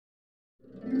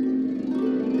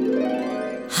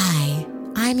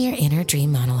I'm your inner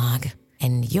dream monologue,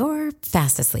 and you're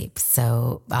fast asleep,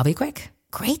 so I'll be quick.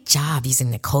 Great job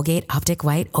using the Colgate Optic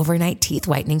White Overnight Teeth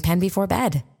Whitening Pen before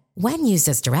bed. When used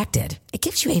as directed, it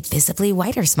gives you a visibly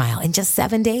whiter smile in just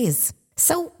 7 days.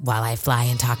 So while I fly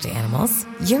and talk to animals,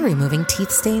 you're removing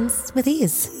teeth stains with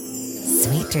ease.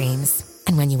 Sweet dreams.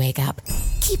 And when you wake up,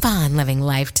 keep on living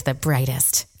life to the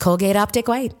brightest. Colgate Optic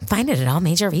White. Find it at all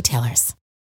major retailers.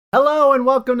 Hello and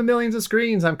welcome to Millions of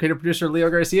Screens. I'm creative producer Leo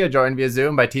Garcia, joined via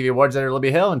Zoom by TV awards editor Libby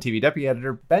Hill and TV deputy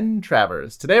editor Ben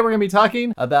Travers. Today we're going to be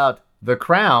talking about The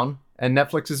Crown and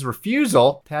Netflix's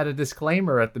refusal to add a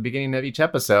disclaimer at the beginning of each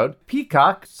episode,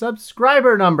 Peacock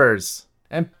subscriber numbers,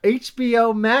 and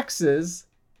HBO Max's,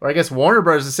 or I guess Warner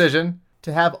Bros. Decision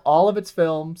to have all of its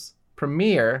films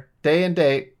premiere day and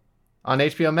date on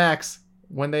HBO Max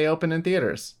when they open in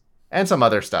theaters, and some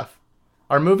other stuff.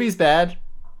 Are movies bad?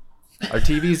 Our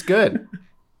TV's good.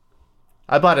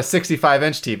 I bought a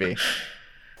 65-inch TV.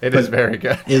 It is very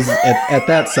good. Is at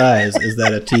that size, is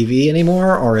that a TV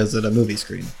anymore, or is it a movie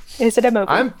screen? Is it a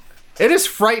movie? It is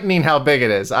frightening how big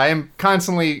it is. I am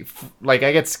constantly, I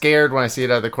get scared when I see it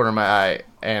out of the corner of my eye,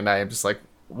 and I am just like,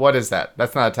 what is that?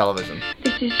 That's not a television.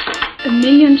 This is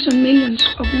millions and millions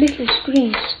of little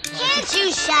screens. Can't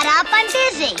you shut up? I'm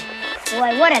busy.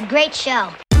 Boy, what a great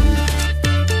show.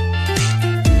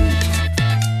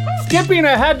 Skipping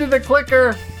ahead to the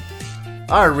clicker,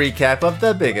 our recap of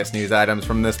the biggest news items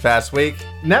from this past week.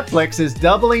 Netflix is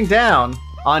doubling down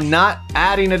on not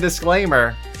adding a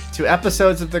disclaimer to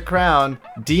episodes of The Crown,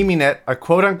 deeming it a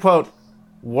quote-unquote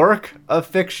work of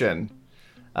fiction.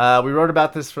 We wrote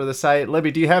about this for the site.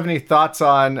 Libby, do you have any thoughts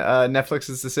on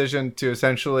Netflix's decision to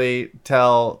essentially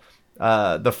tell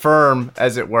the firm,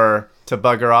 as it were, to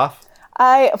bugger off?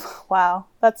 Wow,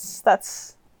 that's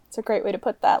a great way to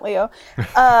put that, Leo.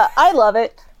 I love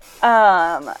it.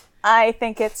 I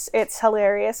think it's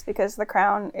hilarious because The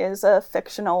Crown is a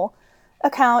fictional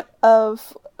account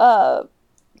of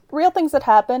real things that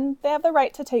happen. They have the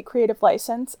right to take creative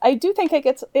license. I do think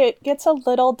it gets a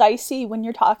little dicey when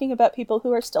you're talking about people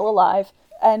who are still alive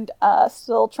and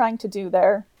still trying to do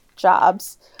their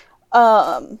jobs.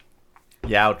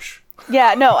 Youch.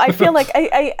 Yeah, no, I feel like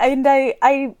I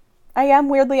am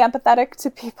weirdly empathetic to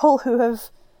people who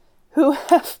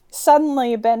have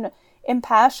suddenly been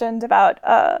impassioned about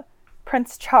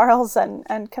Prince Charles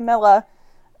and Camilla,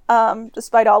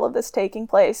 despite all of this taking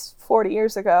place 40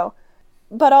 years ago.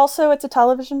 But also, it's a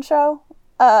television show.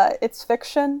 It's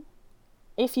fiction.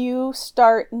 If you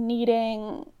start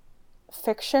needing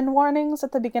fiction warnings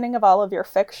at the beginning of all of your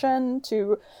fiction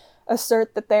to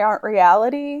assert that they aren't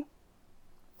reality,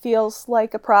 feels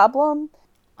like a problem.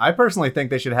 I personally think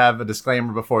they should have a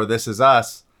disclaimer before This Is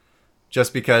Us,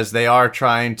 just because they are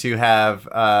trying to have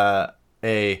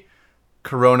a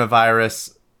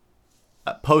coronavirus,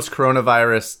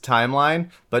 post-coronavirus timeline,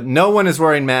 but no one is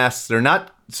wearing masks. They're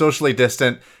not socially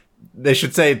distant. They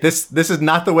should say, this is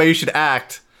not the way you should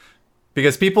act,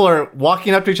 because people are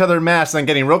walking up to each other in masks and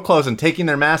getting real close and taking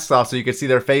their masks off so you can see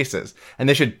their faces. And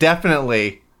they should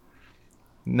definitely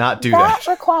not do that.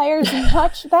 That requires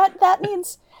much. That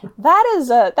means... That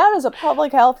is a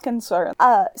public health concern.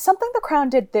 Something The Crown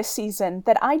did this season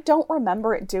that I don't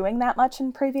remember it doing that much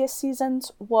in previous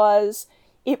seasons was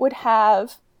it would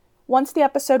have, once the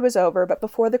episode was over, but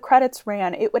before the credits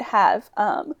ran, it would have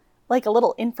like a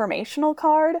little informational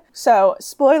card. So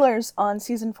spoilers on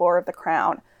season 4 of The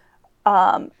Crown,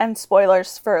 and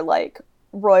spoilers for like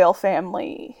royal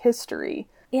family history.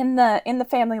 In the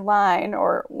family line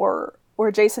or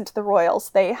adjacent to the royals,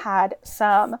 they had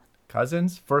some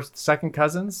cousins, second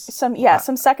cousins?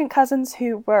 Some second cousins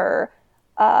who were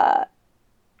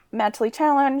mentally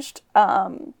challenged,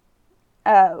 who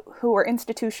were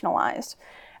institutionalized.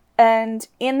 And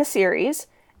in the series,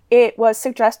 it was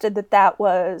suggested that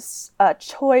was a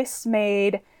choice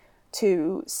made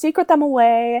to secret them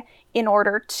away in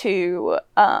order to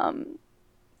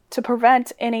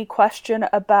prevent any question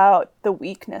about the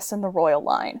weakness in the royal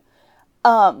line.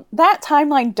 That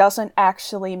timeline doesn't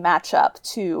actually match up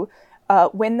to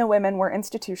when the women were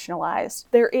institutionalized.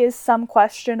 There is some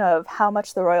question of how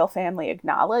much the royal family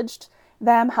acknowledged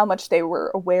them, how much they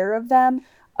were aware of them,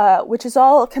 which is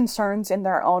all concerns in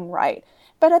their own right.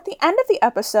 But at the end of the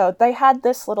episode, they had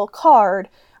this little card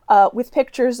with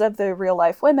pictures of the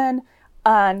real-life women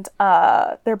and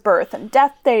their birth and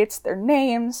death dates, their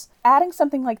names. Adding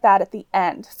something like that at the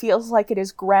end feels like it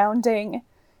is grounding.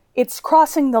 It's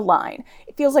crossing the line.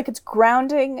 It feels like it's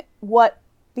grounding what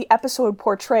the episode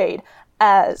portrayed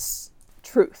as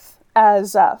truth,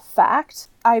 as fact.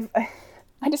 I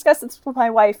discussed this with my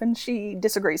wife, and she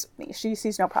disagrees with me. She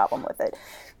sees no problem with it.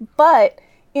 But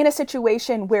in a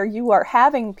situation where you are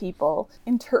having people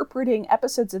interpreting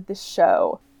episodes of this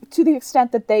show to the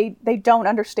extent that they don't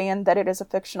understand that it is a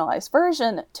fictionalized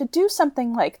version, to do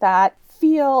something like that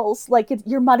feels like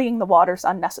you're muddying the waters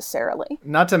unnecessarily.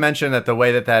 Not to mention that the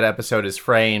way that episode is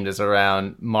framed is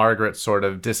around Margaret's sort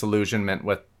of disillusionment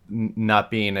with not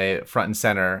being a front and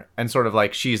center, and sort of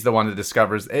like she's the one that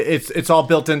discovers it's all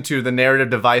built into the narrative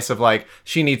device of like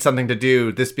she needs something to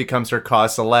do, this becomes her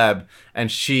cause celeb,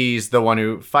 and she's the one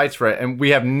who fights for it, and we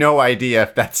have no idea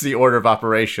if that's the order of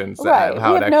operations, right.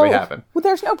 How it actually happened. Well,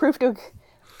 there's no proof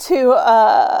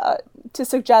to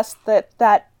suggest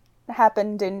that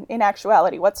happened in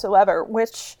actuality whatsoever,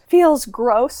 which feels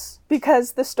gross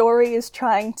because the story is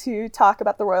trying to talk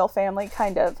about the royal family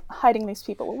kind of hiding these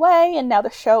people away, and now the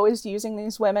show is using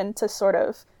these women to sort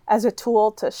of as a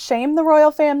tool to shame the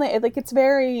royal family. Like it's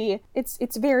very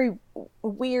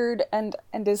weird and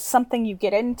is something you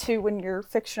get into when you're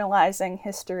fictionalizing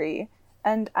history,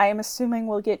 and I am assuming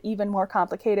will get even more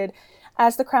complicated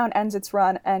as The Crown ends its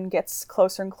run and gets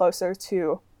closer and closer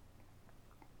to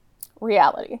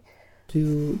reality.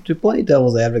 To play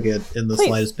devil's advocate in the Please.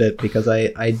 slightest bit, because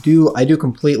I do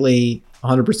completely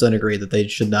 100% agree that they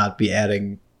should not be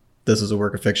adding this as a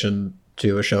work of fiction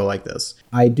to a show like this.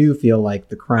 I do feel like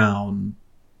The Crown,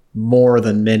 more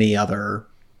than many other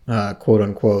quote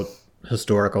unquote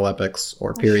historical epics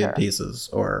or period pieces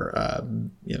or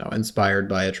inspired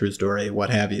by a true story, what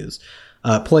have yous,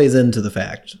 plays into the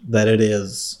fact that it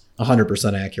is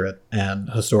 100% accurate and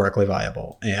historically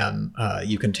viable, and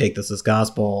you can take this as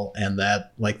gospel, and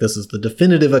that like this is the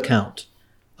definitive account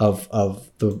of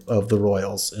the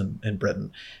royals in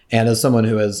Britain. And as someone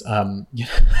who is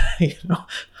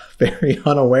very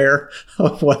unaware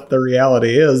of what the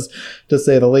reality is, to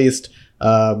say the least,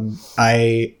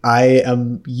 I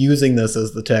am using this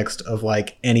as the text of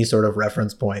like any sort of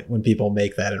reference point when people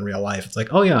make that in real life. It's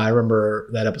like, oh yeah, I remember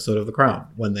that episode of The Crown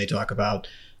when they talk about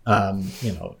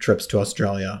trips to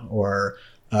Australia, or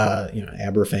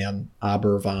Abervon.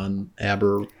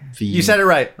 You said it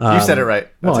right. You said it right.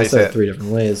 Well, I said it 3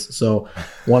 different ways, so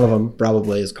one of them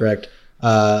probably is correct.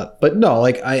 But no,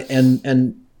 like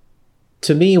and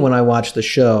to me, when I watch the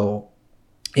show,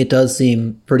 it does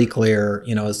seem pretty clear,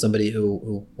 as somebody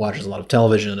who watches a lot of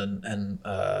television and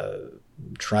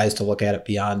tries to look at it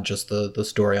beyond just the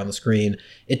story on the screen.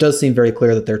 It does seem very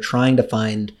clear that they're trying to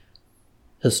find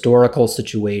historical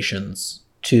situations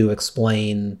to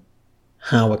explain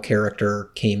how a character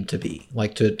came to be,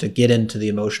 like to get into the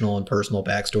emotional and personal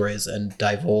backstories and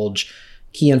divulge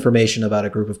key information about a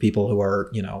group of people who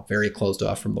are, very closed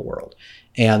off from the world.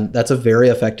 And that's a very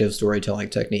effective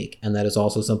storytelling technique. And that is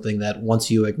also something that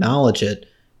once you acknowledge it,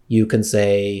 you can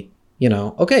say,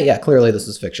 okay, yeah, clearly this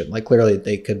is fiction. Like clearly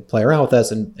they could play around with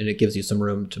this and it gives you some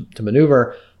room to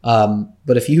maneuver.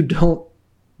 But if you don't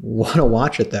want to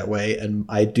watch it that way, and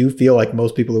I do feel like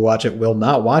most people who watch it will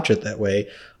not watch it that way,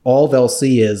 all they'll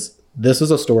see is this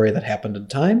is a story that happened in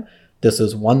time. This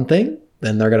is one thing.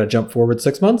 Then they're going to jump forward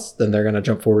 6 months. Then they're going to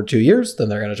jump forward 2 years. Then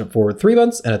they're going to jump forward 3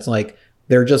 months. And it's like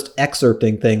they're just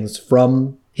excerpting things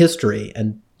from history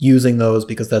and using those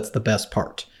because that's the best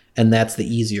part. And that's the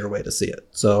easier way to see it.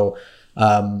 So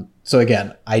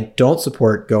again, I don't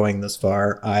support going this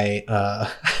far. I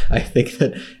think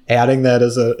that adding that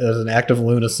as an act of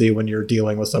lunacy when you're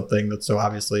dealing with something that's so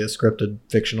obviously a scripted,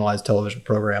 fictionalized television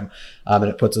program, and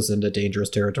it puts us into dangerous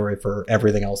territory for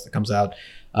everything else that comes out.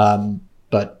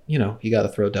 But you got to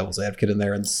throw devil's advocate in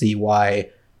there and see why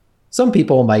some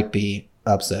people might be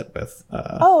upset with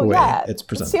the way it's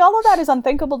presented. See, all of that is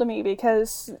unthinkable to me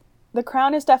because The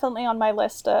Crown is definitely on my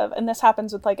list of, and this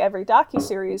happens with like every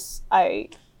docuseries I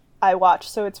watch,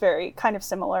 so it's very kind of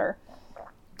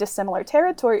dissimilar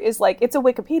territory, is like it's a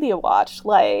Wikipedia watch.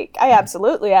 Like I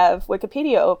absolutely have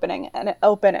Wikipedia open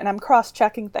and I'm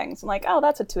cross-checking things. I'm like, oh,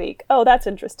 that's a tweak. Oh, that's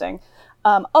interesting.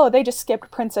 Oh, they just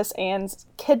skipped Princess Anne's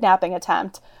kidnapping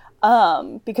attempt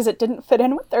because it didn't fit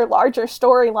in with their larger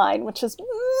storyline, which is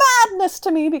madness to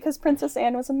me because Princess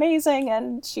Anne was amazing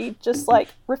and she just like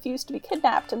refused to be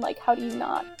kidnapped, and like how do you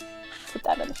not put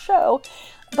that in the show?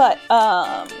 But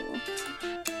yeah,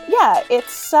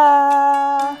 it's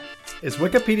Is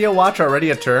Wikipedia Watch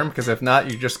already a term? Because if not,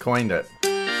 you just coined it.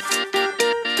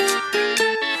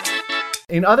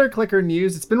 In other Clicker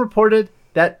news, it's been reported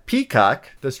that Peacock,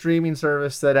 the streaming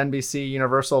service that NBC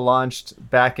Universal launched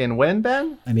back in when,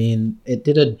 Ben? I mean, it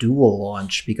did a dual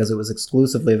launch because it was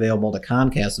exclusively available to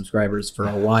Comcast subscribers for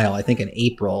a while, I think in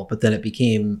April, but then it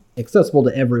became accessible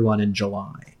to everyone in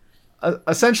July.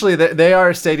 Essentially, they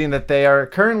are stating that they are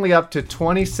currently up to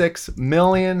 26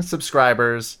 million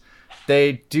subscribers.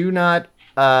 They do not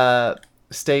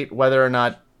state whether or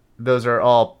not those are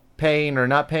all paying or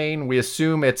not paying. We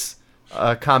assume it's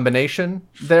a combination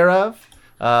thereof.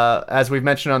 As we've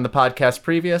mentioned on the podcast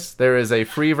previous, there is a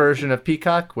free version of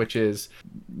Peacock, which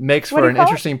makes for an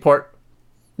interesting port.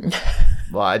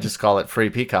 Well, I just call it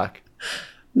free Peacock.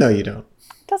 No, you don't.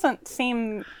 Doesn't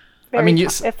seem very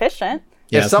efficient.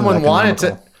 Yeah, if someone wanted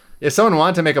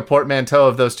to make a portmanteau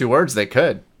of those two words, they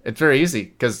could. It's very easy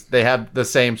because they have the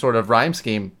same sort of rhyme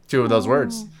scheme, two of those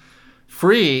words.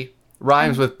 Free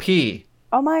rhymes with P.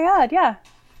 Oh my god, yeah.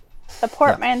 The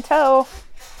portmanteau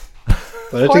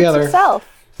Put it together. itself.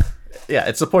 Yeah,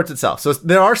 it supports itself. So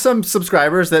there are some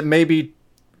subscribers that may be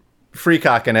free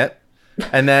cocking it,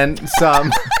 and then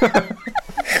some.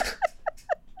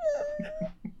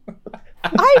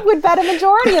 I would bet a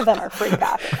majority of them are free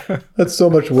cock. That's so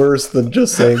much worse than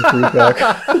just saying free cock.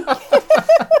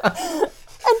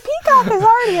 And peacock is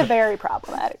already a very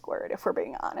problematic word, if we're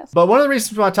being honest. But one of the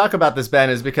reasons we want to talk about this, Ben,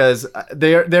 is because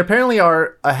they apparently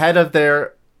are ahead of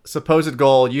their supposed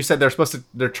goal. You said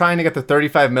they're trying to get to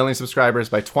 35 million subscribers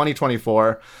by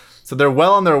 2024. So they're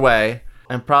well on their way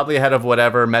and probably ahead of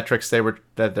whatever metrics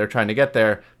that they're trying to get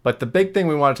there. But the big thing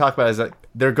we want to talk about is that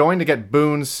they're going to get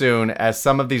boons soon as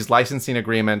some of these licensing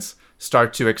agreements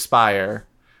start to expire.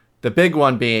 The big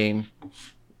one being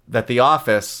that The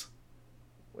Office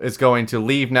is going to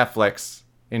leave Netflix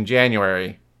in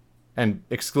January and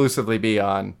exclusively be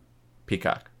on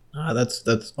Peacock.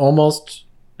 That's almost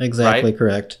exactly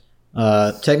correct.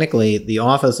 Technically, The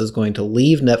Office is going to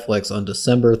leave Netflix on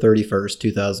December 31st,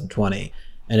 2020,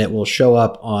 and it will show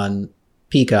up on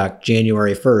Peacock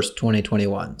January 1st,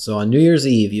 2021. So on New Year's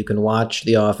Eve, you can watch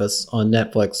The Office on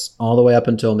Netflix all the way up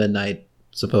until midnight,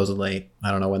 supposedly.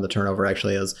 I don't know when the turnover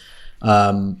actually is.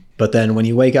 But then when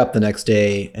you wake up the next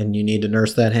day and you need to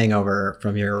nurse that hangover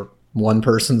from your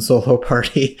one-person solo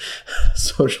party,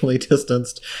 socially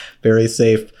distanced, very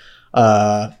safe,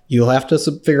 you'll have to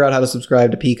figure out how to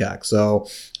subscribe to Peacock. So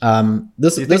do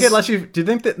you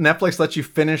think that Netflix lets you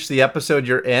finish the episode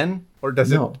you're in, or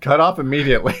does it cut off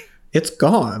immediately? It's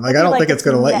gone. I don't think it's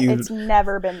going to let you. It's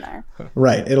never been there.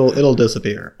 Right. It'll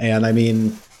disappear. And I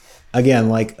mean, again,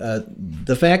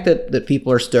 the fact that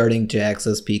people are starting to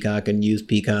access Peacock and use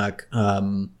Peacock,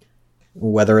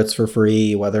 whether it's for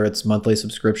free, whether it's monthly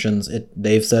subscriptions,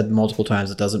 they've said multiple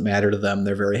times it doesn't matter to them.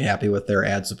 They're very happy with their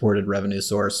ad-supported revenue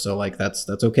source. So that's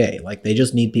okay. They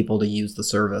just need people to use the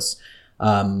service,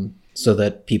 so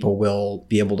that people will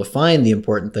be able to find the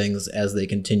important things as they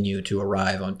continue to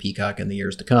arrive on Peacock in the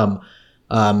years to come.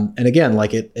 And again,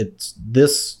 it's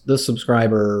this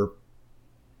subscriber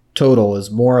total is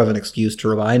more of an excuse to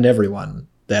remind everyone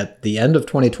that the end of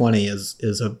 2020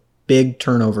 is a big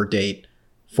turnover date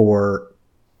for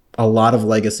a lot of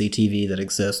legacy TV that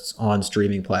exists on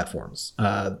streaming platforms.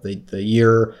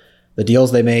 The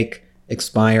deals they make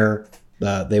expire.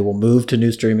 They will move to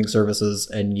new streaming services,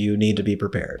 and you need to be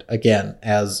prepared. Again,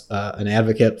 as an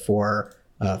advocate for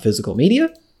physical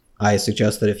media, I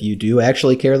suggest that if you do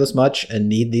actually care this much and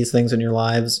need these things in your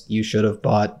lives, you should have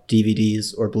bought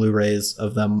DVDs or Blu-rays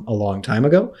of them a long time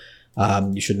ago.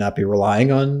 You should not be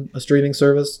relying on a streaming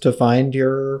service to find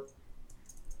your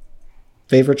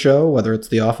favorite show, whether it's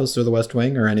The Office or The West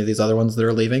Wing or any of these other ones that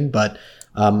are leaving. But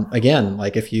again,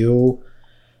 if you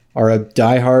are a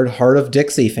diehard Heart of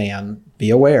Dixie fan, be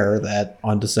aware that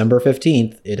on December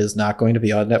 15th, it is not going to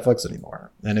be on Netflix anymore.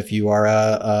 And if you are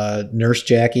a Nurse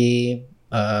Jackie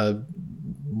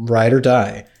ride or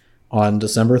die, on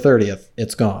December 30th,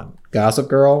 it's gone. Gossip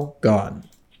Girl, gone.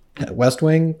 West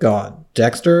Wing, gone.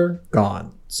 Dexter,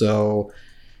 gone. So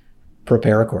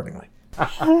prepare accordingly.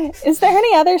 Is there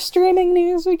any other streaming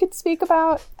news we could speak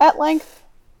about at length?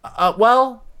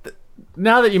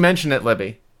 Now that you mention it,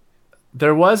 Libby,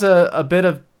 there was a bit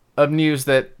of news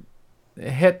that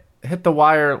hit the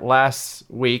wire last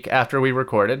week after we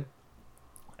recorded,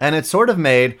 and it sort of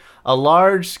made a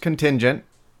large contingent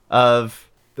of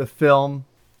the film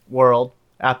world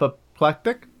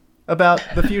apoplectic about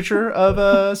the future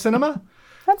of cinema.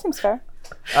 That seems fair.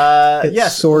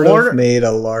 Yes, sort of made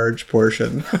a large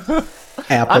portion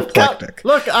apoplectic.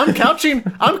 I'm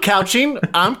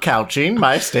couching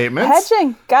my statements.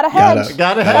 Hedging. Gotta hedge.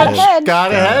 Gotta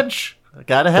hedge.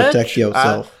 Protect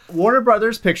yourself. Warner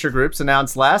Brothers Picture Groups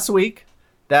announced last week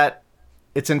that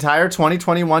its entire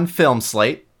 2021 film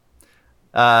slate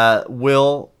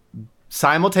will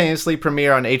simultaneously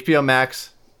premiere on HBO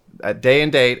Max at day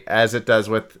and date as it does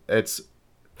with its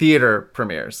theater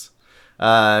premieres,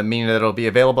 meaning that it'll be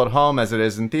available at home as it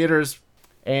is in theaters.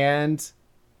 And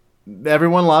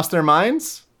everyone lost their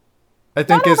minds. I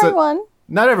think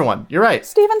not everyone. You're right.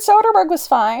 Steven Soderbergh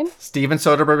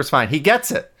was fine. He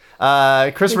gets it.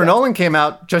 Christopher Nolan came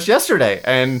out just yesterday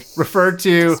and referred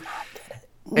to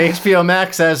HBO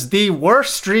Max as the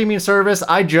worst streaming service.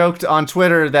 I joked on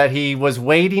Twitter that he was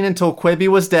waiting until Quibi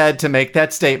was dead to make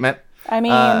that statement. I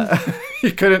mean,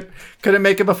 he couldn't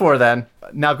make it before then.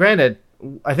 Now, granted,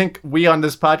 I think we on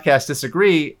this podcast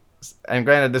disagree, and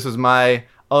granted, this was my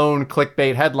own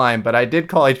clickbait headline, but I did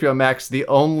call HBO Max the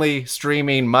only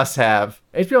streaming must-have.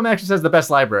 HBO Max just has the best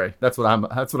library. That's what I'm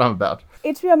about.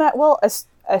 HBO Max, well,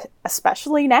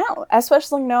 especially now,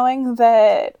 especially knowing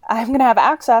that I'm going to have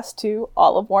access to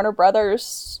all of Warner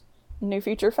Brothers' new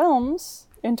feature films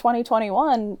in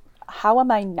 2021. How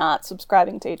am I not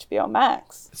subscribing to HBO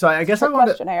Max? So I guess I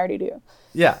already do.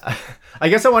 Yeah, I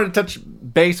guess I wanted to touch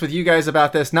base with you guys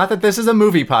about this. Not that this is a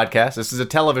movie podcast. This is a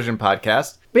television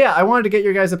podcast. But yeah, I wanted to get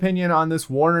your guys' opinion on this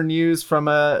Warner news from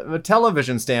a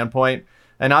television standpoint.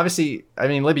 And obviously, I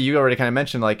mean, Libby, you already kind of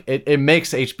mentioned, like, it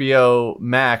makes HBO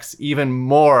Max even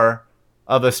more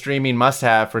of a streaming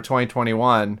must-have for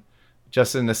 2021,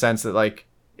 just in the sense that, like,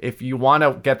 if you want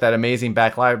to get that amazing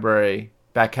back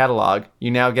catalog, you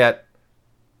now get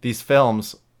these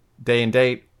films day and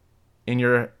date in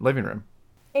your living room.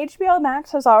 HBO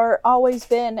Max has always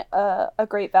been a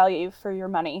great value for your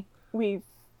money. We've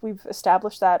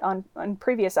established that on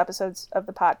previous episodes of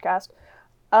the podcast.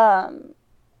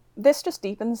 This just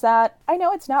deepens that. I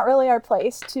know it's not really our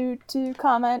place to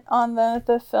comment on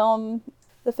the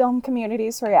film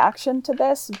community's reaction to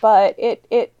this, but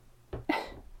it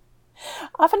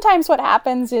oftentimes what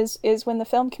happens is when the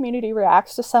film community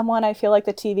reacts to someone, I feel like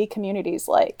the TV community's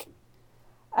like,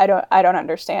 I don't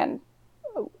understand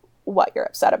what you're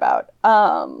upset about.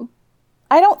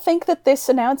 I don't think that this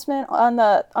announcement on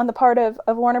the part of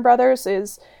Warner Brothers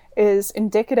is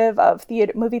indicative of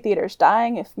movie theaters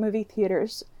dying.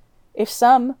 If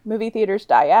some movie theaters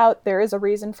die out, there is a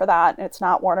reason for that, and it's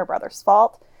not Warner Brothers'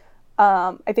 fault.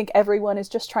 I think everyone is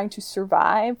just trying to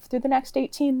survive through the next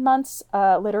 18 months,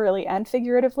 literally and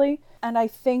figuratively. And I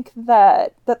think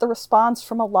that the response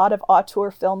from a lot of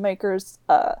auteur filmmakers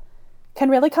can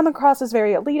really come across as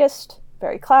very elitist,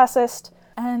 very classist,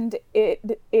 and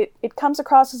it comes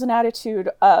across as an attitude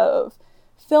of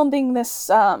film being this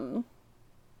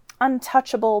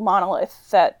untouchable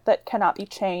monolith that cannot be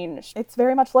changed. It's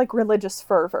very much like religious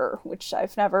fervor, which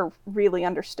I've never really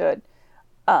understood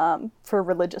for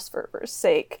religious fervor's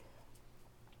sake.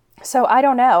 So I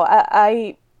don't know.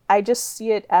 I just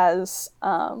see it as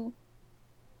I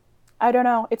don't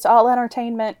know. It's all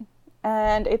entertainment.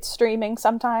 And it's streaming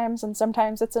sometimes, and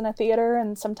sometimes it's in a theater,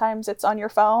 and sometimes it's on your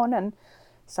phone, and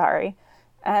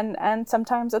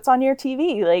sometimes it's on your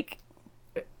TV. Like,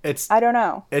 I don't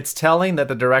know. It's telling that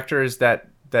the directors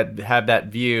that have that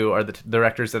view are the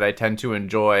directors that I tend to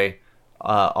enjoy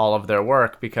all of their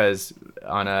work, because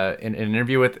in an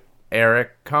interview with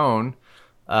Eric Cohn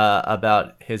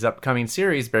about his upcoming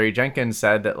series, Barry Jenkins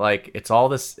said that, like, it's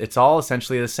all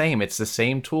essentially the same. It's the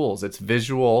same tools. It's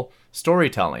visual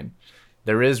storytelling.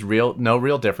 There is no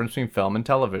real difference between film and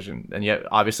television. And yet,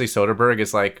 obviously, Soderbergh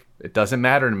is like, it doesn't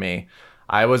matter to me.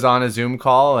 I was on a Zoom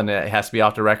call, and it has to be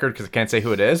off the record because I can't say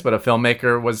who it is, but a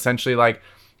filmmaker was essentially like,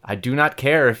 I do not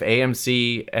care if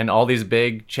AMC and all these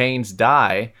big chains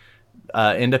die.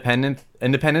 Independent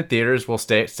theaters will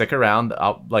stick around.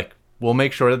 We'll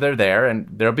make sure that they're there, and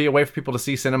there'll be a way for people to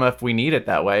see cinema if we need it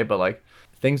that way. But, like,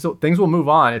 things will move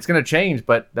on. It's going to change,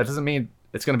 but that doesn't mean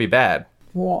it's going to be bad.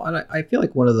 Well, and I feel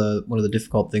like one of the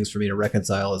difficult things for me to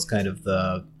reconcile is kind of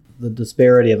the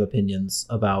disparity of opinions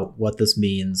about what this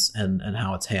means and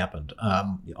how it's happened.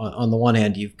 On the one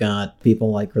hand, you've got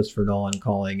people like Christopher Nolan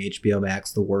calling HBO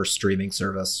Max the worst streaming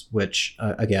service, which,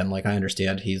 again, like, I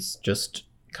understand he's just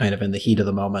kind of in the heat of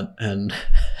the moment and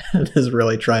is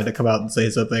really trying to come out and say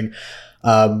something.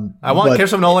 I want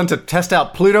Christopher Nolan to test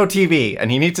out Pluto TV, and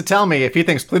he needs to tell me if he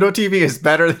thinks Pluto TV is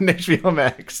better than HBO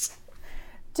Max.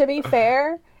 To be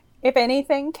fair, if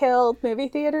anything killed movie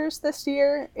theaters this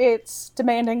year, it's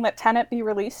demanding that Tenet be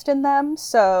released in them,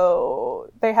 so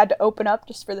they had to open up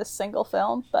just for this single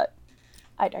film, but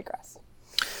I digress.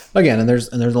 Again, and there's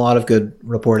a lot of good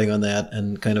reporting on that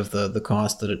and kind of the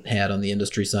cost that it had on the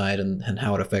industry side and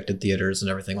how it affected theaters and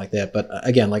everything like that. But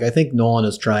again, like, I think Nolan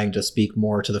is trying to speak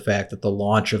more to the fact that the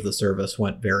launch of the service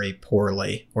went very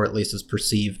poorly, or at least is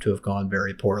perceived to have gone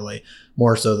very poorly,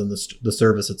 more so than the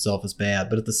service itself is bad.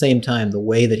 But at the same time, the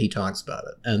way that he talks about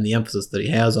it and the emphasis that he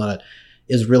has on it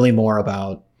is really more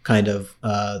about kind of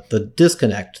the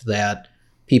disconnect that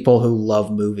people who love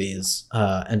movies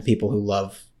and people who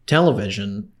love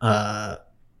television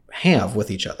have with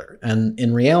each other. And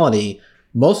in reality,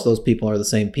 most of those people are the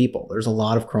same people. There's a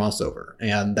lot of crossover,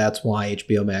 and that's why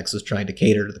HBO Max is trying to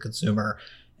cater to the consumer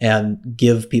and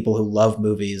give people who love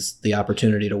movies the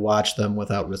opportunity to watch them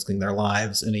without risking their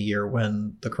lives in a year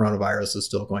when the coronavirus is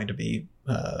still going to be,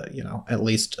 at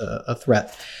least a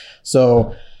threat.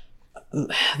 So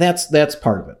that's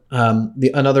part of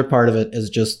it. Another part of it is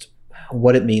just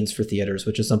what it means for theaters,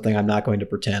 which is something I'm not going to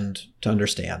pretend to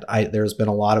understand. There's been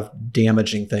a lot of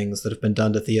damaging things that have been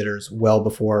done to theaters well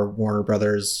before Warner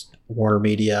Brothers, Warner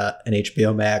Media, and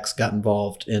HBO Max got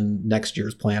involved in next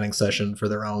year's planning session for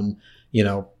their own,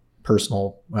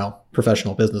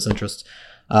 professional business interests.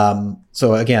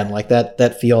 So again, like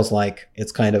that feels like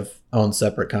it's kind of own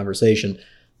separate conversation.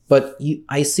 But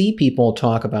I see people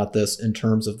talk about this in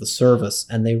terms of the service,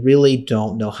 and they really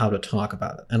don't know how to talk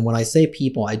about it. And when I say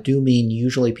people, I do mean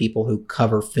usually people who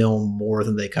cover film more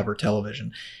than they cover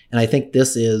television. And I think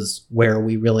this is where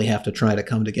we really have to try to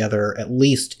come together, at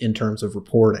least in terms of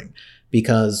reporting.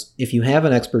 Because if you have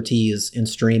an expertise in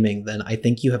streaming, then I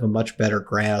think you have a much better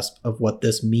grasp of what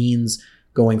this means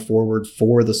going forward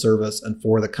for the service and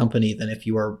for the company than if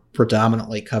you are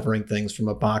predominantly covering things from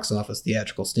a box office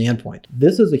theatrical standpoint.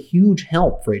 This is a huge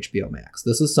help for HBO Max.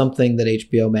 This is something that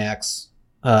HBO Max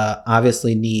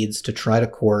obviously needs to try to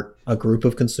court a group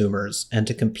of consumers and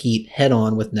to compete head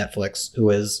on with Netflix, who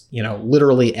is,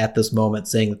 literally at this moment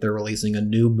saying that they're releasing a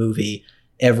new movie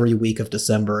every week of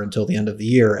December until the end of the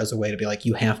year as a way to be like,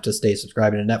 you have to stay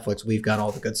subscribing to Netflix. We've got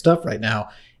all the good stuff right now.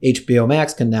 HBO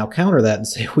Max can now counter that and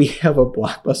say, we have a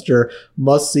blockbuster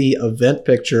must-see event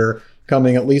picture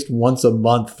coming at least once a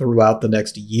month throughout the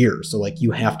next year. So like, you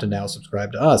have to now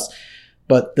subscribe to us.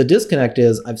 But the disconnect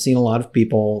is I've seen a lot of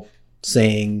people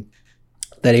saying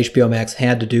that HBO Max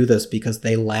had to do this because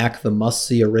they lack the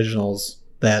must-see originals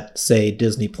that, say,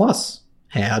 Disney Plus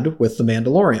had with The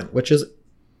Mandalorian, which is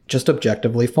just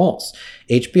objectively false.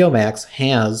 HBO Max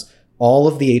has all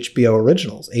of the HBO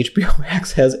originals. HBO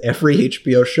Max has every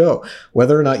HBO show.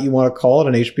 Whether or not you want to call it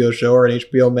an HBO show or an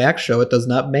HBO Max show, it does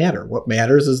not matter. What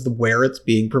matters is where it's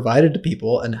being provided to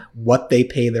people and what they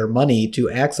pay their money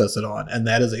to access it on, and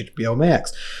that is HBO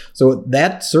Max. So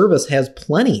that service has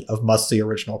plenty of must-see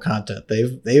original content.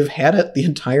 They've had it the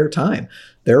entire time.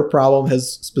 Their problem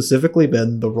has specifically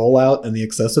been the rollout and the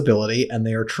accessibility, and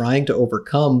they are trying to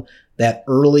overcome that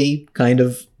early kind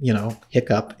of,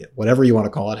 hiccup, whatever you want to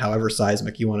call it, however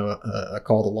seismic you want to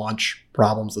call the launch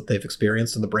problems that they've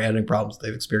experienced and the branding problems that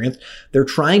they've experienced. They're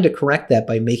trying to correct that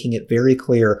by making it very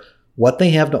clear what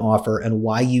they have to offer and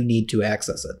why you need to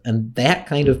access it. And that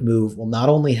kind of move will not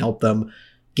only help them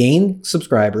gain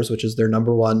subscribers, which is their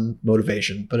number one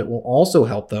motivation, but it will also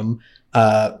help them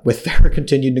with their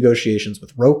continued negotiations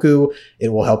with Roku. It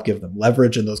will help give them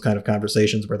leverage in those kind of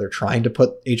conversations where they're trying to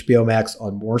put HBO Max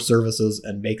on more services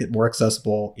and make it more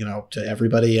accessible, to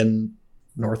everybody in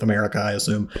North America, I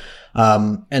assume.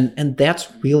 And that's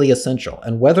really essential.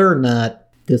 And whether or not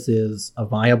this is a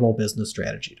viable business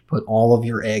strategy to put all of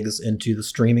your eggs into the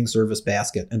streaming service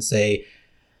basket and say,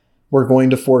 we're going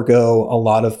to forego a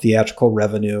lot of theatrical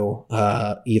revenue,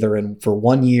 either for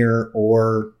 1 year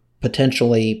or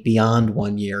potentially beyond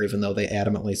 1 year, even though they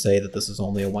adamantly say that this is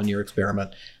only a 1-year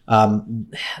experiment.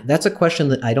 That's a question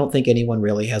that I don't think anyone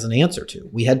really has an answer to.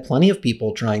 We had plenty of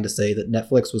people trying to say that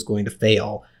Netflix was going to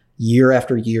fail year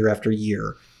after year after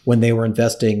year when they were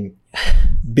investing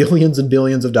billions and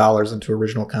billions of dollars into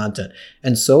original content.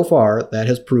 And so far, that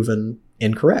has proven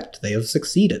incorrect. They have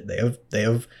succeeded. They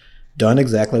have done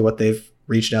exactly what they've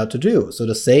reached out to do. So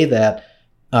to say that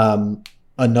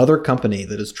another company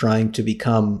that is trying to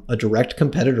become a direct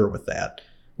competitor with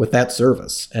that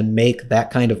service and make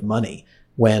that kind of money,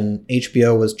 when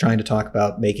HBO was trying to talk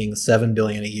about making $7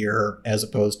 billion a year as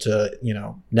opposed to,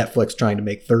 Netflix trying to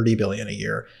make $30 billion a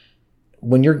year,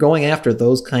 when you're going after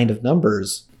those kind of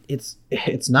numbers,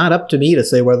 it's not up to me to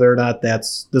say whether or not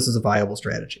this is a viable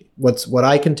strategy. What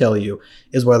I can tell you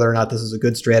is whether or not this is a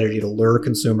good strategy to lure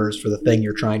consumers for the thing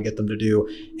you're trying to get them to do,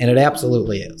 and it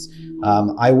absolutely is.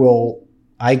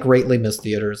 I greatly miss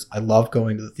theaters. I love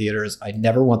going to the theaters. I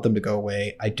never want them to go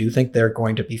away. I do think they're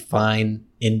going to be fine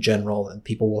in general, and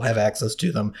people will have access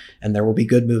to them, and there will be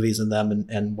good movies in them,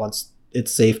 and once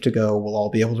it's safe to go, we'll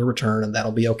all be able to return, and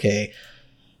that'll be okay.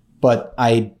 But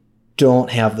I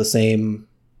don't have the same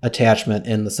attachment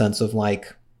in the sense of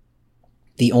like,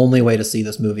 the only way to see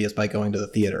this movie is by going to the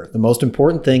theater. The most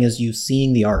important thing is you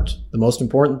seeing the art. The most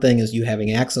important thing is you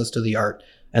having access to the art.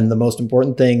 And the most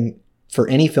important thing for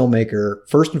any filmmaker,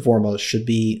 first and foremost, should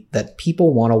be that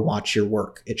people want to watch your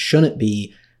work. It shouldn't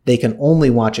be they can only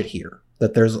watch it here,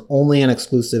 that there's only an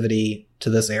exclusivity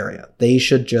to this area. They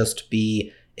should just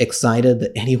be excited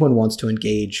that anyone wants to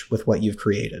engage with what you've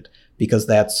created, because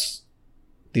that's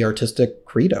the artistic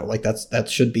credo. Like that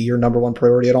should be your number one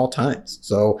priority at all times.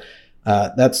 So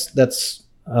that's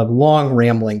a long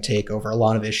rambling take over a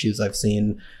lot of issues I've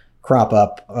seen crop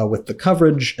up with the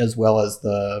coverage as well as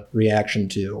the reaction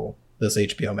to this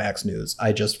HBO Max news.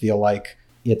 I just feel like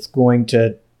it's going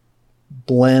to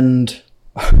blend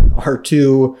our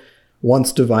two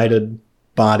once divided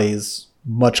bodies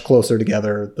much closer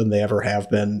together than they ever have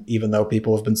been, even though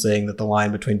people have been saying that the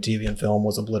line between TV and film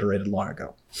was obliterated long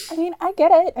ago. I mean, I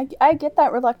get it. I get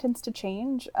that reluctance to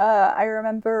change. I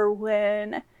remember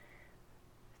when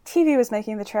TV was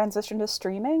making the transition to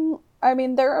streaming. I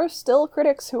mean, there are still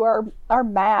critics who are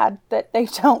mad that they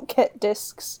don't get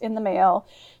discs in the mail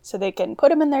so they can put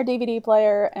them in their DVD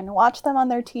player and watch them on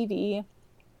their TV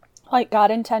like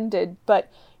God intended.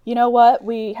 But you know what?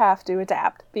 We have to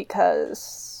adapt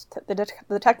because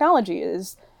the technology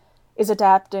is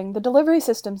adapting. The delivery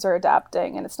systems are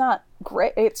adapting, and it's not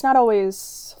great. It's not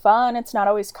always fun. It's not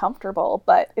always comfortable,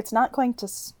 but it's not going to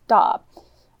stop.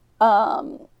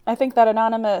 I think that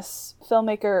anonymous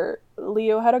filmmaker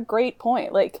Leo had a great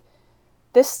point. Like,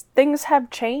 things have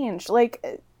changed.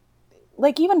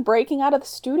 Like even breaking out of the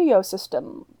studio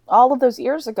system all of those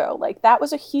years ago, like that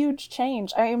was a huge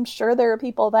change. I am sure there are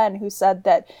people then who said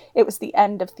that it was the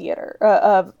end of theater,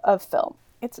 of film.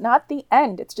 It's not the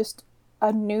end. It's just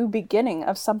a new beginning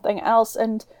of something else.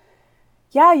 And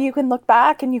yeah, you can look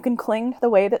back and you can cling to the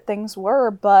way that things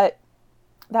were, but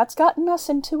that's gotten us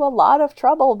into a lot of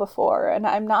trouble before, and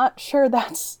I'm not sure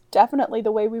that's definitely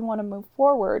the way we want to move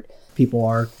forward. People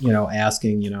are,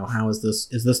 asking, how is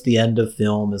this the end of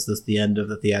film? Is this the end of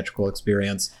the theatrical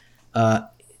experience?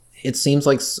 It seems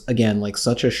like, again, like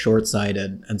such a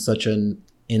short-sighted and such an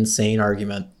insane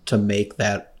argument to make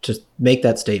that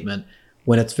statement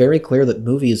when it's very clear that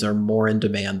movies are more in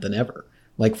demand than ever.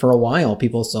 Like, for a while,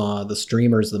 people saw the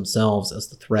streamers themselves as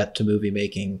the threat to movie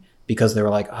making, because they were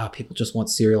like, people just want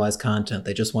serialized content.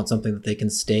 They just want something that they can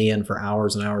stay in for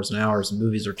hours and hours and hours, and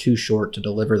movies are too short to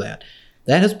deliver that.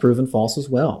 That has proven false as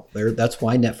well. That's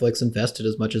why Netflix invested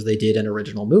as much as they did in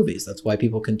original movies. That's why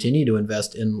people continue to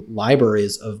invest in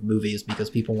libraries of movies, because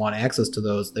people want access to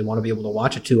those. They want to be able to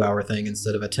watch a 2-hour thing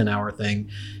instead of a 10-hour thing,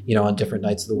 on different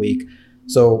nights of the week.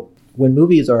 So when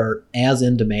movies are as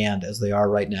in demand as they are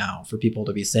right now, for people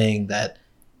to be saying that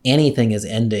anything is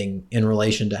ending in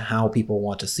relation to how people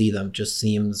want to see them just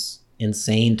seems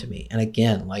insane to me. And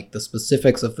again, like the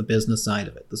specifics of the business side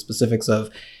of it, the specifics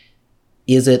of,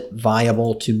 is it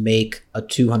viable to make a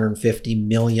 $250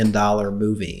 million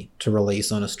movie to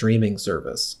release on a streaming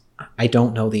service? I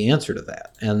don't know the answer to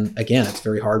that. And again, it's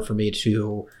very hard for me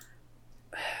to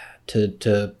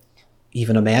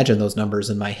even imagine those numbers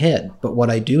in my head. But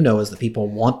what I do know is that people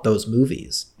want those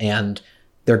movies, and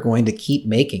they're going to keep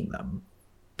making them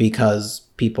because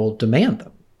people demand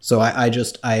them. So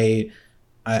the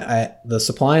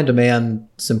supply and demand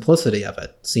simplicity of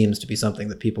it seems to be something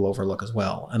that people overlook as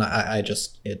well. And I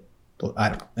don't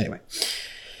know. Anyway.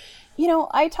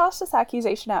 I tossed this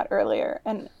accusation out earlier,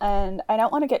 and I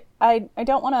don't want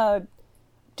to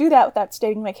do that without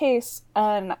stating my case.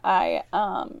 And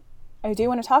I do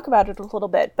want to talk about it a little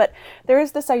bit, but there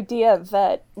is this idea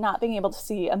that not being able to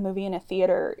see a movie in a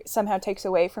theater somehow takes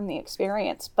away from the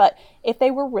experience. But if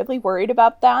they were really worried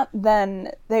about that,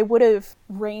 then they would have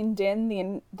reined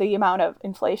in the amount of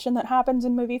inflation that happens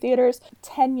in movie theaters.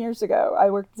 10 years ago,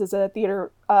 I worked as a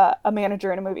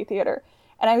manager in a movie theater,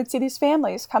 and I would see these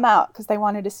families come out because they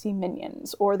wanted to see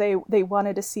Minions, or they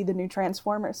wanted to see the new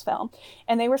Transformers film,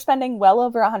 and they were spending well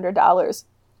over $100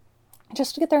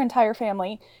 just to get their entire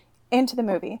family into the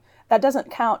movie. That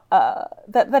doesn't count,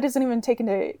 that doesn't even take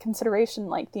into consideration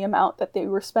like the amount that they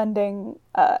were spending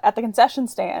at the concession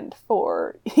stand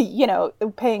for,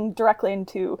 paying directly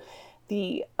into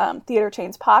the theater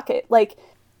chain's pocket. Like,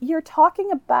 you're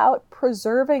talking about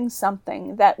preserving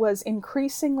something that was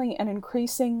increasingly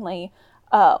only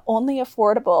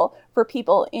affordable for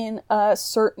people in a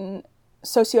certain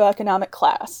socioeconomic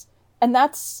class. And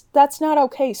that's not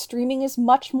okay. Streaming is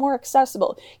much more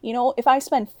accessible. If I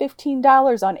spend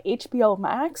 $15 on HBO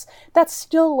Max, that's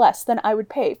still less than I would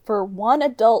pay for one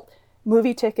adult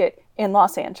movie ticket in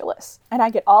Los Angeles. And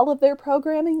I get all of their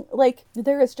programming. Like,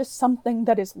 there is just something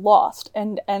that is lost.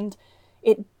 And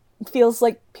it feels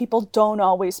like people don't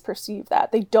always perceive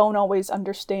that. They don't always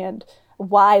understand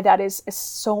why that is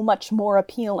so much more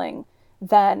appealing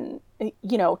than,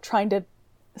 trying to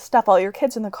stuff all your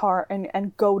kids in the car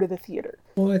and go to the theater.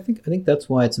 Well, I think that's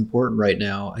why it's important right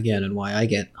now, again, and why I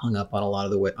get hung up on a lot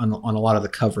of the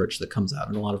coverage that comes out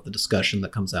and a lot of the discussion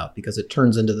that comes out, because it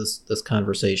turns into this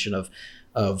conversation of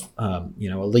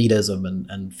elitism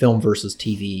and film versus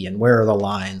TV and where are the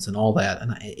lines and all that.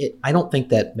 And I don't think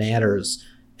that matters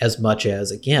as much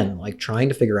as, again, like trying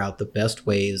to figure out the best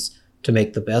ways to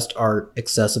make the best art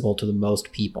accessible to the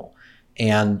most people.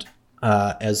 And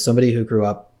as somebody who grew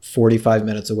up 45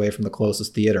 minutes away from the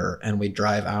closest theater, and we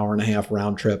drive hour and a half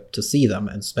round trip to see them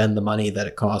and spend the money that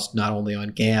it cost not only on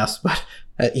gas, but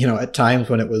at times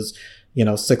when it was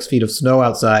 6 feet of snow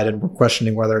outside and we're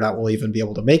questioning whether or not we'll even be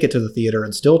able to make it to the theater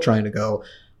and still trying to go.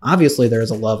 Obviously, there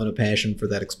is a love and a passion for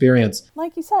that experience.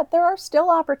 Like you said, there are still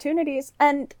opportunities,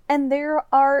 and there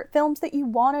are films that you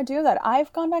want to do that.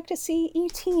 I've gone back to see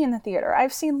E.T. in the theater.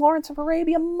 I've seen Lawrence of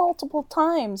Arabia multiple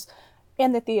times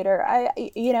in the theater.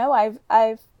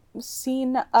 I've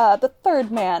seen The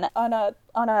Third Man on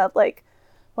a like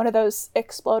one of those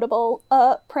explodable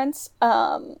prints.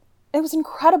 It was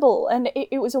incredible, and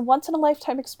it was a once in a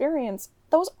lifetime experience.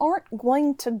 Those aren't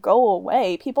going to go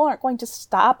away. People aren't going to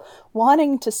stop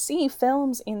wanting to see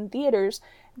films in theaters.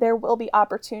 There will be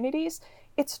opportunities.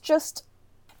 It's just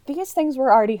these things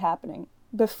were already happening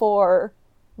before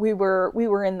we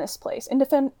were in this place.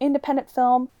 Independent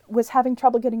film was having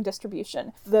trouble getting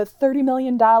distribution. The $30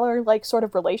 million like sort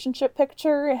of relationship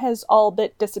picture has all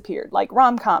but disappeared. Like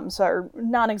rom-coms are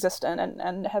non-existent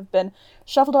and have been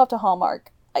shuffled off to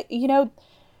Hallmark.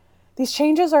 These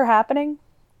changes are happening,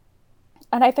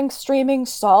 and I think streaming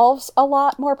solves a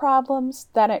lot more problems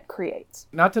than it creates.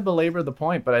 Not to belabor the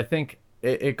point, but I think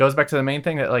it goes back to the main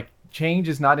thing that like change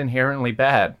is not inherently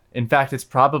bad. In fact, it's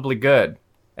probably good.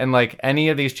 And like any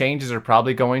of these changes are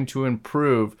probably going to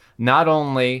improve not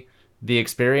only the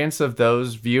experience of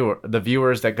those the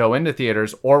viewers that go into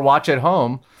theaters or watch at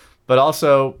home, but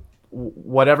also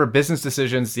whatever business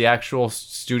decisions the actual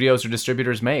studios or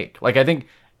distributors make. Like I think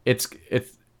it's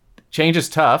change is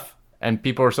tough and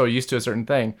people are so used to a certain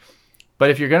thing.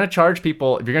 But if you're going to charge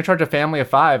a family of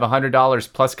 5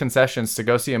 $100 plus concessions to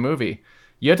go see a movie,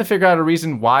 you have to figure out a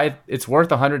reason why it's worth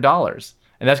 $100.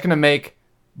 And that's going to make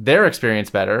their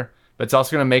experience better, but it's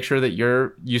also going to make sure that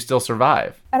you still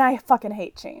survive. And I fucking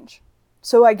hate change.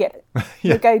 So I get it.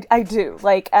 Yeah. Like I do.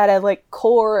 Like at a like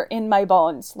core in my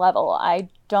bones level, I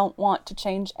don't want to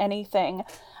change anything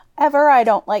ever. I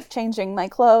don't like changing my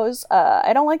clothes.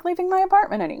 I don't like leaving my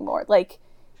apartment anymore. Like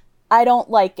I don't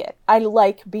like it. I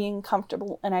like being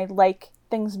comfortable and I like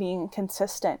things being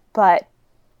consistent, but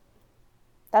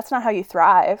that's not how you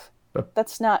thrive.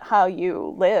 That's not how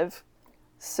you live.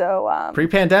 So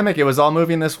pre-pandemic, it was all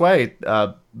moving this way.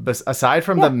 Aside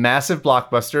from the massive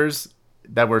blockbusters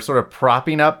that were sort of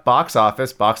propping up box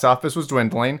office was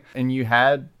dwindling, and you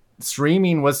had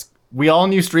streaming we all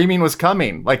knew streaming was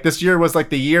coming. Like this year was like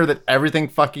the year that everything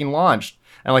fucking launched,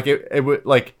 and like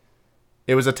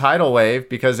it was a tidal wave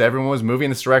because everyone was moving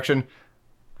this direction,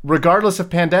 regardless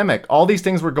of pandemic. All these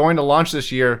things were going to launch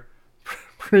this year,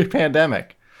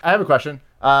 pre-pandemic. I have a question.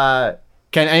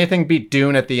 Can anything beat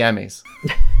Dune at the Emmys?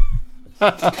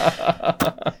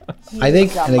 I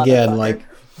think, and again, like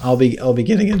I'll be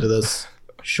getting into this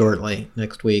shortly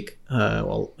next week.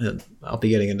 I'll be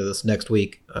getting into this next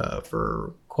week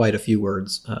for quite a few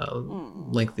words,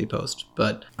 lengthy post.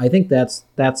 But I think that's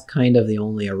kind of the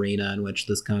only arena in which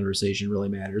this conversation really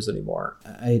matters anymore.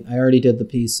 I already did the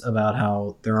piece about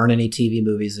how there aren't any TV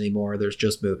movies anymore. There's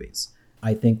just movies.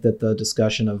 I think that the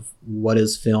discussion of what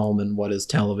is film and what is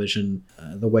television,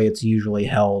 the way it's usually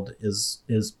held, is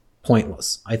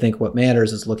pointless. I think what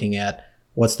matters is looking at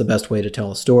what's the best way to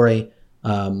tell a story,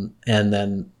 and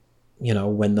then,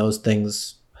 when those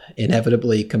things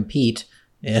inevitably compete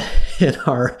in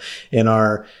our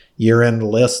year-end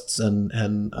lists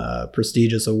and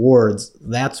prestigious awards,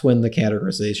 that's when the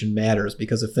categorization matters.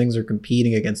 Because if things are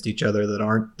competing against each other that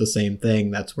aren't the same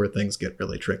thing, that's where things get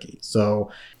really tricky.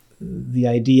 So the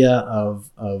idea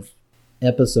of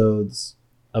episodes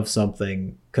of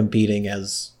something competing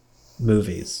as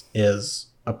movies is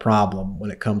a problem when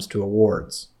it comes to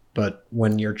awards. But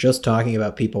when you're just talking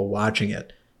about people watching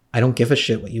it, I don't give a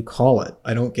shit what you call it.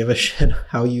 I don't give a shit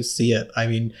how you see it. I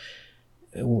mean,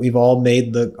 we've all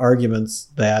made the arguments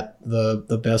that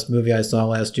the best movie I saw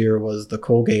last year was the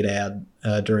Colgate ad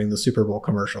during the Super Bowl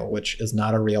commercial, which is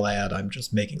not a real ad. I'm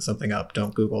just making something up.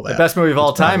 Don't Google that. The best movie of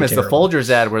all time is terrible. the Folgers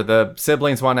ad where the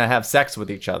siblings want to have sex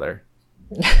with each other.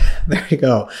 There you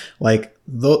go. Like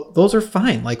those are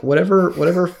fine. Like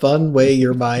whatever fun way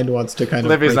your mind wants to kind of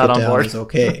Libby's break not it on down board. is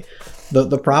okay.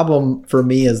 The problem for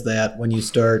me is that when you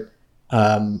start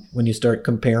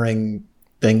comparing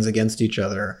things against each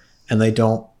other, and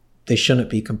they shouldn't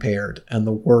be compared, and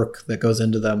the work that goes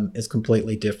into them is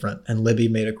completely different. And Libby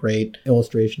made a great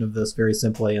illustration of this very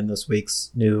simply in this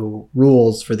week's new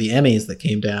rules for the Emmys that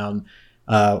came down,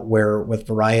 where with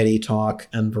Variety Talk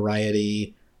and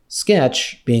Variety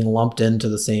sketch being lumped into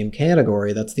the same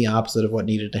category, that's the opposite of what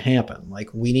needed to happen. Like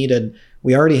we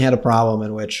already had a problem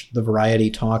in which the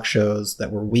variety talk shows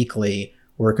that were weekly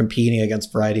were competing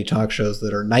against variety talk shows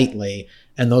that are nightly,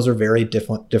 and those are very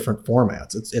different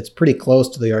formats. It's pretty close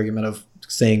to the argument of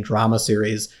saying drama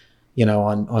series,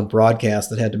 on broadcast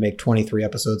that had to make 23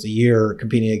 episodes a year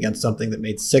competing against something that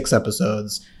made 6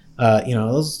 episodes.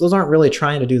 Those aren't really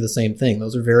trying to do the same thing.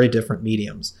 Those are very different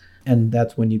mediums. And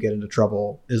that's when you get into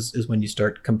trouble is when you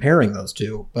start comparing those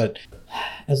two. But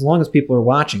as long as people are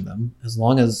watching them, as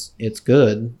long as it's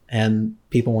good and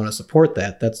people want to support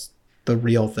that, that's the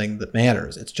real thing that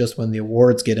matters. It's just when the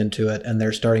awards get into it and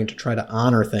they're starting to try to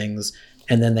honor things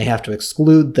and then they have to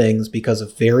exclude things because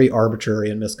of very arbitrary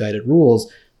and misguided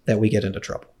rules that we get into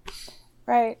trouble.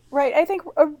 Right. I think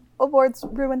awards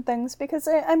ruin things because,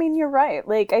 I mean, you're right.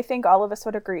 Like, I think all of us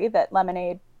would agree that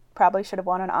Lemonade probably should have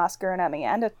won an Oscar, an Emmy,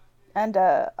 and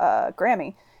a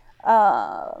Grammy,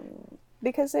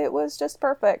 because it was just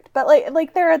perfect. But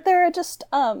like there are just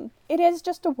it is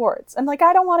just awards, and like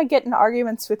I don't want to get in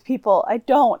arguments with people. I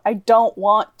don't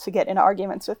want to get in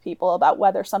arguments with people about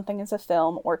whether something is a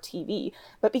film or TV.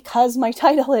 But because my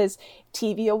title is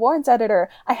TV awards editor,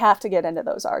 I have to get into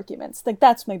those arguments. Like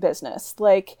that's my business.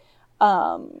 Like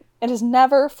it is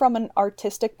never from an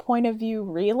artistic point of view.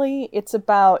 Really, it's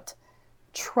about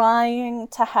trying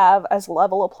to have as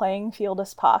level a playing field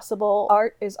as possible.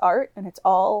 Art is art, and it's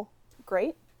all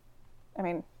great. I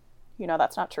mean,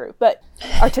 that's not true, but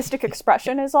artistic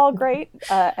expression is all great,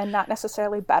 and not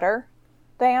necessarily better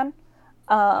than.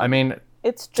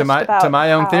 It's just to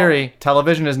my own theory,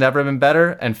 television has never been better,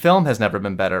 and film has never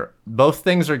been better. Both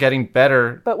things are getting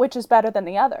better. But which is better than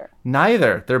the other?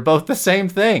 Neither. They're both the same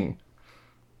thing.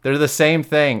 They're the same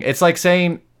thing. It's like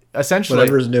saying, essentially,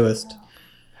 whatever's newest.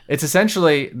 It's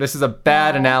essentially, this is a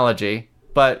bad analogy,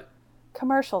 but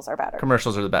commercials are better.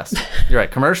 Commercials are the best. You're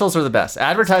right. Commercials are the best.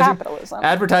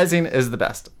 Advertising is the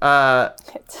best.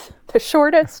 It's the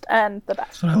shortest and the best.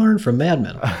 That's what I learned from Mad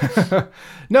Men.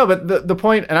 No, but the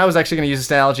point, and I was actually going to use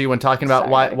this analogy when talking about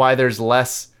why there's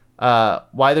less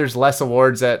awards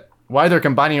why they're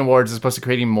combining awards as opposed to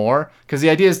creating more. Because the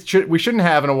idea is we shouldn't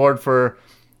have an award for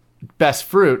best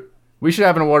fruit. We should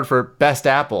have an award for best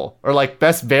apple, or like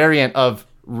best variant of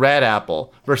red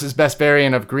apple versus best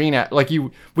variant of green apple. Like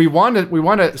we want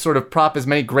to sort of prop as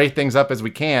many great things up as we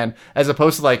can, as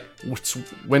opposed to like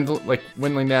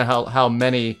dwindling down how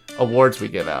many awards we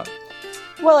give out.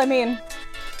 Well, I mean,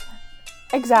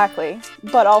 exactly,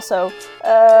 but also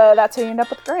that's how you end up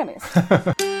with Grammys.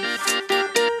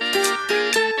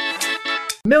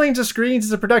 Millions of Screens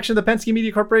is a production of the Penske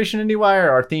Media Corporation and IndieWire.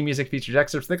 Our theme music features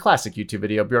excerpts from the classic YouTube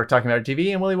video Bjork Talking About Her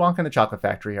TV and Willy Wonka and the Chocolate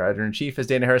Factory. Our editor-in-chief is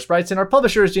Dana Harris-Brightson. Our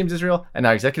publisher is James Israel. And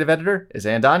our executive editor is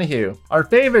Ann Donahue. Our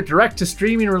favorite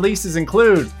direct-to-streaming releases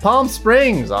include Palm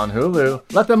Springs on Hulu,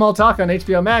 Let Them All Talk on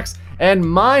HBO Max, and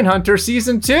Mindhunter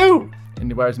Season 2.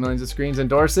 IndieWire's Millions of Screens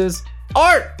endorses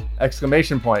art! !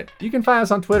 You can find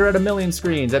us on Twitter at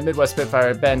 @1,000,000screens, at Midwest Spitfire,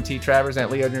 at Ben T. Travers, and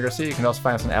at Leo Garcia. You can also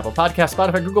find us on Apple Podcasts,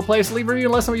 Spotify, Google Play, so leave a review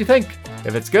and let us know what you think.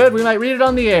 If it's good, we might read it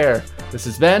on the air. This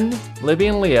is Ben, Libby,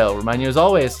 and Leo. Remind you as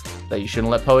always that you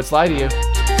shouldn't let poets lie to you.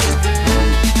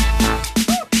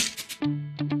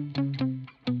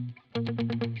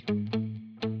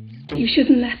 You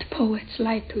shouldn't let poets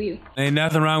lie to you. Ain't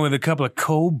nothing wrong with a couple of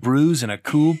cold brews and a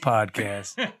cool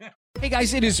podcast. Hey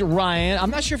guys, it is Ryan. I'm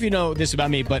not sure if you know this about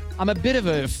me, but I'm a bit of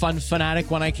a fun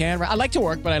fanatic when I can. I like to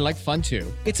work, but I like fun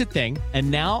too. It's a thing. And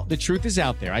now the truth is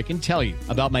out there. I can tell you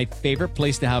about my favorite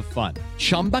place to have fun.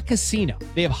 Chumba Casino.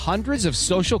 They have hundreds of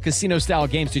social casino style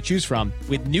games to choose from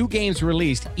with new games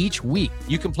released each week.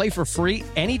 You can play for free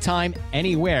anytime,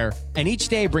 anywhere. And each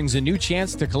day brings a new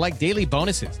chance to collect daily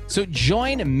bonuses. So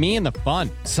join me in the fun.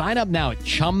 Sign up now at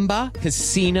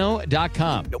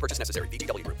ChumbaCasino.com. No purchase necessary.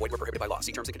 VGW Group. Void where prohibited by law.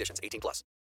 See terms and conditions. 18+.